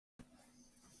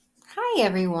Hi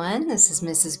everyone, this is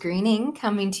Mrs. Greening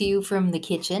coming to you from the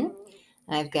kitchen.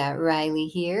 I've got Riley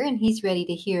here and he's ready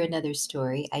to hear another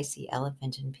story. I see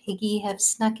Elephant and Piggy have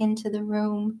snuck into the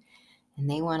room and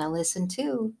they want to listen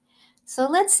too. So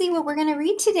let's see what we're going to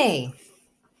read today.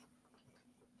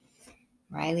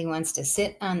 Riley wants to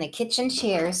sit on the kitchen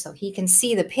chair so he can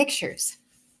see the pictures.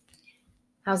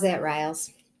 How's that,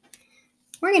 Riles?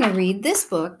 We're going to read this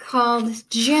book called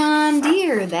John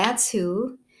Deere, That's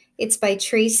Who. It's by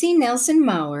Tracy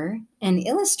Maurer and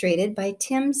illustrated by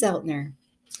Tim Zeltner.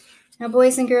 Now,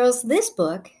 boys and girls, this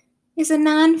book is a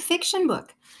nonfiction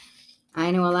book.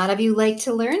 I know a lot of you like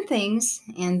to learn things,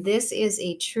 and this is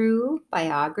a true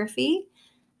biography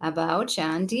about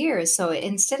John Deere. So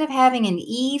instead of having an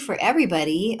E for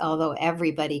everybody, although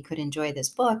everybody could enjoy this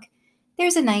book,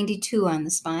 there's a 92 on the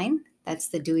spine. That's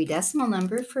the Dewey Decimal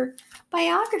number for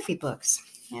biography books.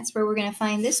 That's where we're going to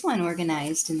find this one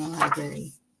organized in the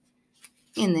library,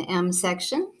 in the M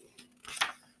section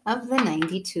of the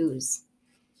 92s.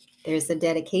 There's the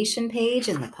dedication page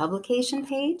and the publication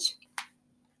page.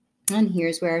 And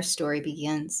here's where our story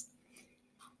begins.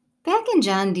 Back in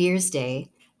John Deere's day,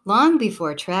 long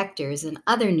before tractors and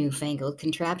other newfangled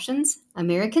contraptions,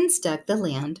 Americans dug the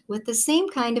land with the same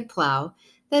kind of plow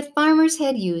that farmers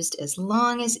had used as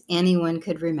long as anyone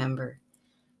could remember.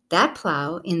 That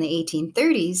plow in the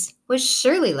 1830s was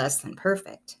surely less than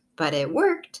perfect, but it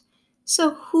worked.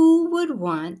 So who would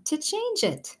want to change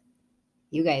it?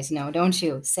 You guys know, don't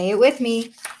you? Say it with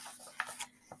me.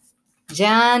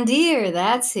 John Deere,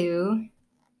 that's who.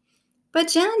 But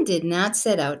John did not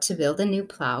set out to build a new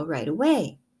plow right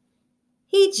away.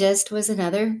 He just was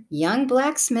another young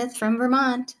blacksmith from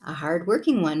Vermont, a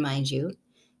hard-working one, mind you.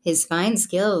 His fine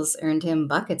skills earned him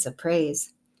buckets of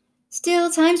praise.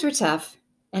 Still, times were tough,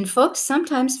 and folks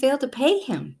sometimes failed to pay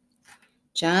him.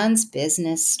 John's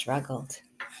business struggled.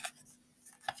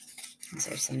 These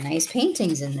are some nice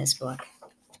paintings in this book.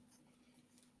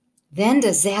 Then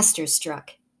disaster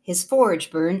struck. His forge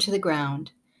burned to the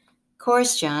ground. Of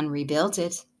course, John rebuilt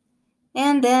it.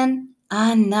 And then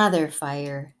another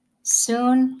fire.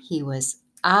 Soon he was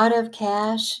out of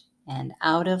cash and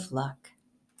out of luck.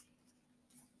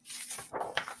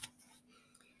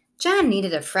 John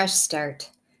needed a fresh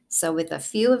start, so with a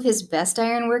few of his best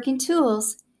ironworking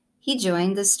tools, he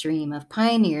joined the stream of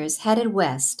pioneers headed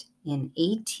west in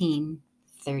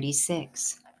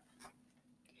 1836.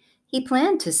 He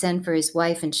planned to send for his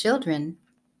wife and children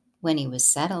when he was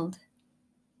settled.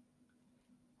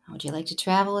 How would you like to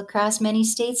travel across many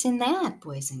states in that,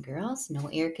 boys and girls? No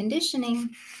air conditioning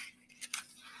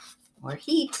or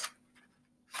heat.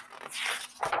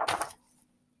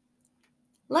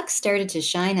 Luck started to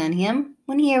shine on him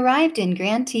when he arrived in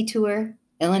Grand Teton,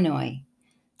 Illinois.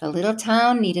 The little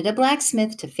town needed a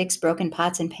blacksmith to fix broken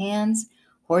pots and pans,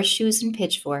 horseshoes and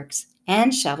pitchforks,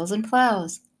 and shovels and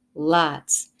plows.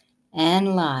 Lots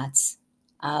and lots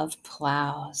of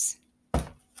plows.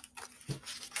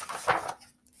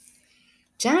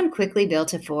 John quickly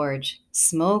built a forge.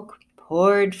 Smoke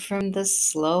poured from the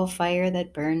slow fire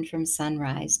that burned from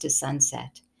sunrise to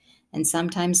sunset, and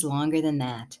sometimes longer than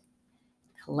that.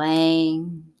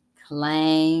 Clang,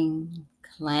 clang,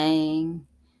 clang.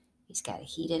 He's got to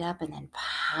heat it up and then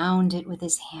pound it with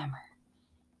his hammer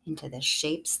into the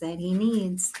shapes that he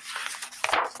needs.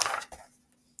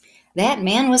 That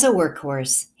man was a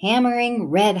workhorse, hammering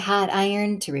red-hot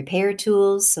iron to repair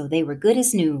tools so they were good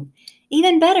as new,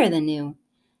 even better than new.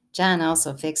 John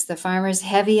also fixed the farmers'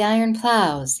 heavy iron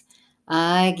plows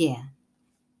again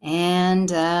and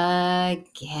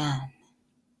again.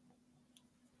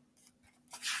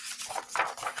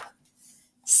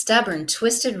 Stubborn,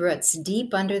 twisted roots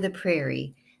deep under the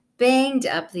prairie banged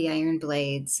up the iron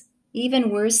blades. Even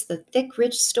worse, the thick,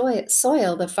 rich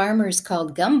soil the farmers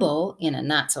called gumbo, in a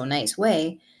not-so-nice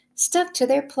way, stuck to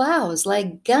their plows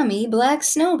like gummy black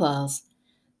snowballs.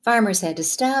 Farmers had to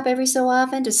stop every so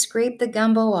often to scrape the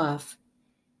gumbo off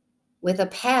with a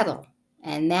paddle,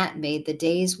 and that made the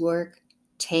day's work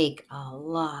take a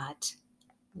lot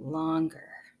longer.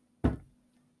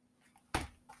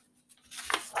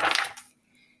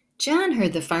 John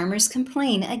heard the farmers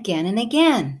complain again and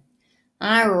again.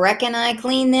 I reckon I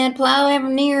clean that plow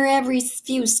near every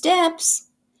few steps.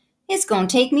 It's going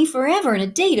to take me forever and a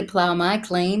day to plow my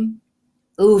claim.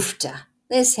 Oofta,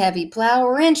 this heavy plow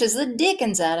wrenches the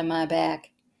dickens out of my back.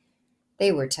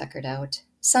 They were tuckered out.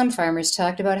 Some farmers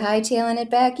talked about hightailing it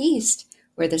back east,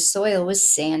 where the soil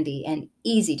was sandy and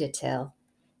easy to till.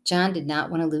 John did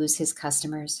not want to lose his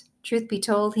customers. Truth be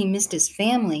told, he missed his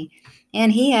family,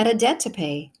 and he had a debt to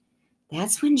pay.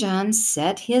 That's when John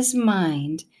set his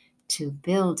mind to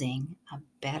building a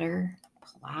better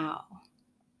plow.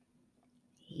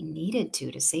 He needed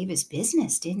to save his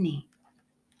business, didn't he?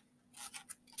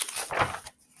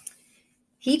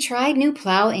 He tried new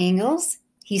plow angles.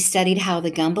 He studied how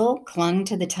the gumball clung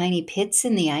to the tiny pits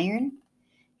in the iron.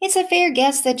 It's a fair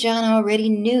guess that John already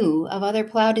knew of other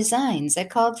plow designs that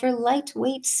called for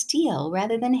lightweight steel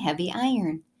rather than heavy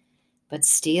iron. But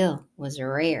steel was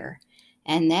rare,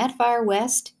 and that far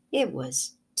west, it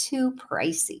was too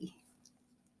pricey.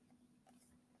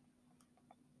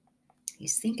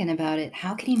 He's thinking about it.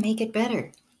 How can he make it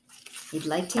better? He'd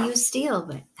like to use steel,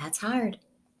 but that's hard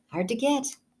to get.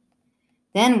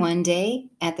 Then one day,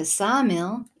 at the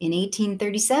sawmill in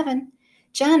 1837,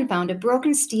 John found a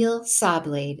broken steel saw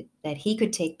blade that he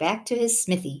could take back to his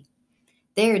smithy.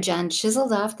 There, John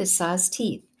chiseled off the saw's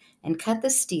teeth and cut the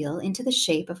steel into the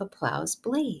shape of a plow's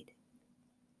blade.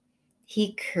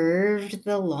 He curved it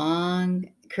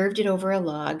over a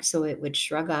log so it would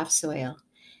shrug off soil,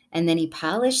 and then he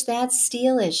polished that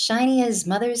steel as shiny as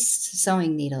mother's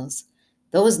sewing needles.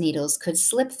 Those needles could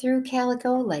slip through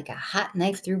calico like a hot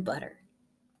knife through butter.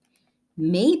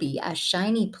 Maybe a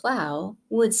shiny plow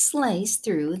would slice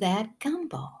through that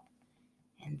gumball.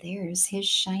 And there's his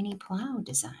shiny plow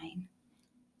design.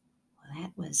 Well,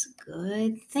 that was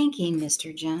good thinking,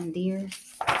 Mr. John Deere.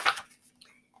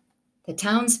 The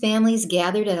town's families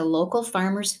gathered at a local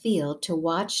farmer's field to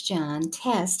watch John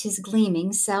test his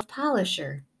gleaming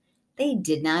self-polisher. They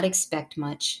did not expect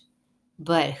much.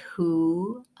 But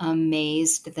who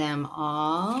amazed them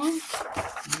all?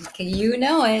 You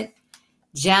know it.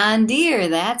 John Deere,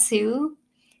 that's who.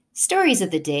 Stories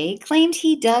of the day claimed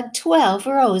he dug 12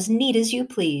 rows neat as you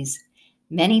please.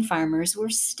 Many farmers were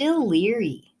still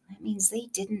leery. That means they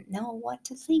didn't know what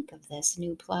to think of this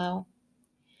new plow.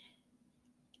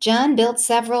 John built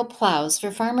several plows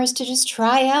for farmers to just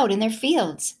try out in their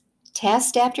fields.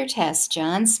 Test after test,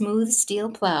 John's smooth steel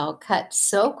plow cut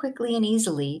so quickly and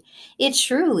easily, it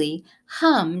truly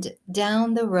hummed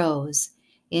down the rows.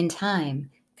 In time,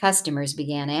 customers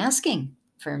began asking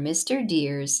for Mr.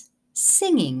 Deere's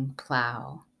singing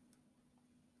plow.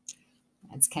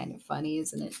 That's kind of funny,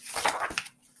 isn't it?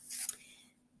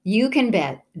 You can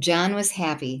bet John was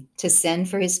happy to send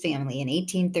for his family in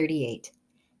 1838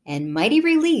 and mighty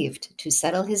relieved to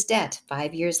settle his debt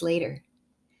 5 years later.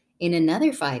 In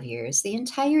another 5 years, the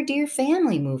entire Deere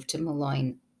family moved to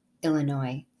Moline,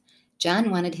 Illinois.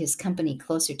 John wanted his company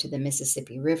closer to the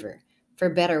Mississippi River for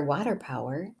better water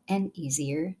power and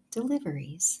easier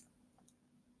deliveries.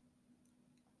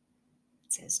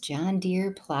 It says John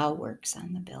Deere Plow Works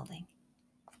on the building.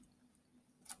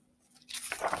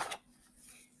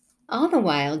 All the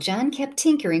while, John kept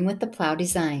tinkering with the plow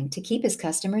design to keep his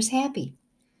customers happy.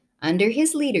 Under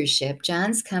his leadership,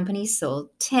 John's company sold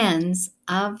tens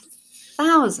of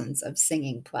thousands of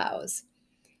singing plows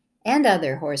and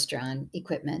other horse-drawn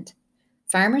equipment.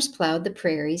 Farmers plowed the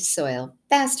prairie's soil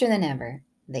faster than ever.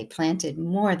 They planted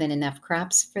more than enough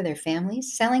crops for their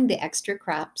families, selling the extra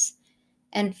crops,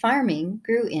 and farming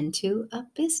grew into a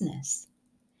business.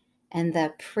 And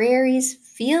the prairie's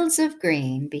fields of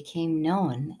grain became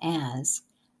known as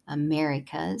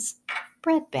America's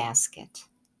breadbasket.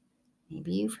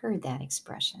 Maybe you've heard that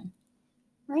expression.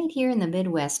 Right here in the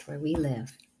Midwest where we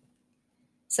live.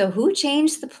 So who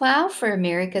changed the plow for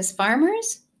America's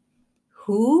farmers?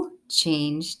 Who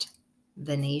changed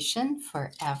the nation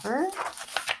forever?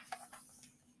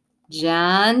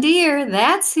 John Deere,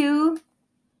 that's who.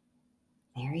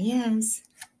 There he is.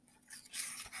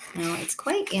 Now, it's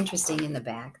quite interesting in the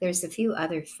back. There's a few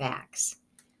other facts.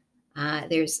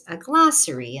 There's a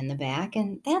glossary in the back,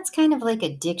 and that's kind of like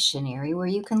a dictionary where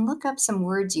you can look up some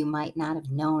words you might not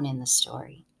have known in the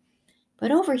story.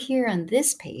 But over here on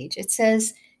this page, it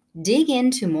says, dig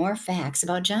into more facts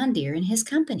about John Deere and his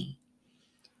company.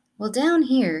 Well, down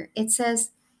here, it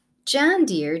says, John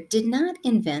Deere did not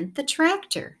invent the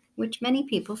tractor, which many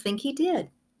people think he did.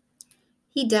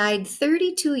 He died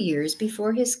 32 years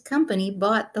before his company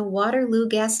bought the Waterloo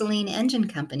Gasoline Engine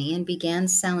Company and began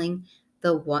selling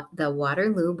the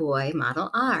Waterloo Boy Model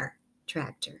R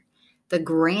tractor, the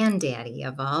granddaddy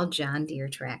of all John Deere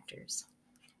tractors.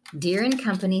 Deere &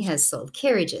 Company has sold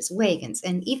carriages, wagons,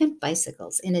 and even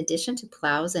bicycles, in addition to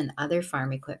plows and other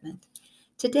farm equipment.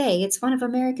 Today, it's one of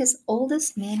America's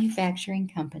oldest manufacturing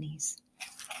companies.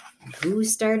 And who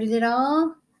started it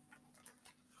all?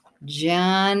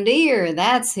 John Deere,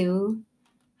 that's who.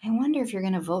 I wonder if you're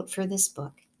going to vote for this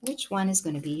book. Which one is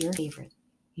going to be your favorite?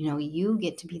 You know, you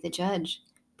get to be the judge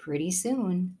pretty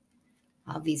soon.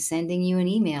 I'll be sending you an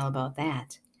email about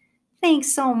that.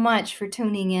 Thanks so much for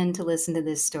tuning in to listen to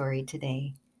this story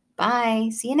today. Bye.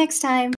 See you next time.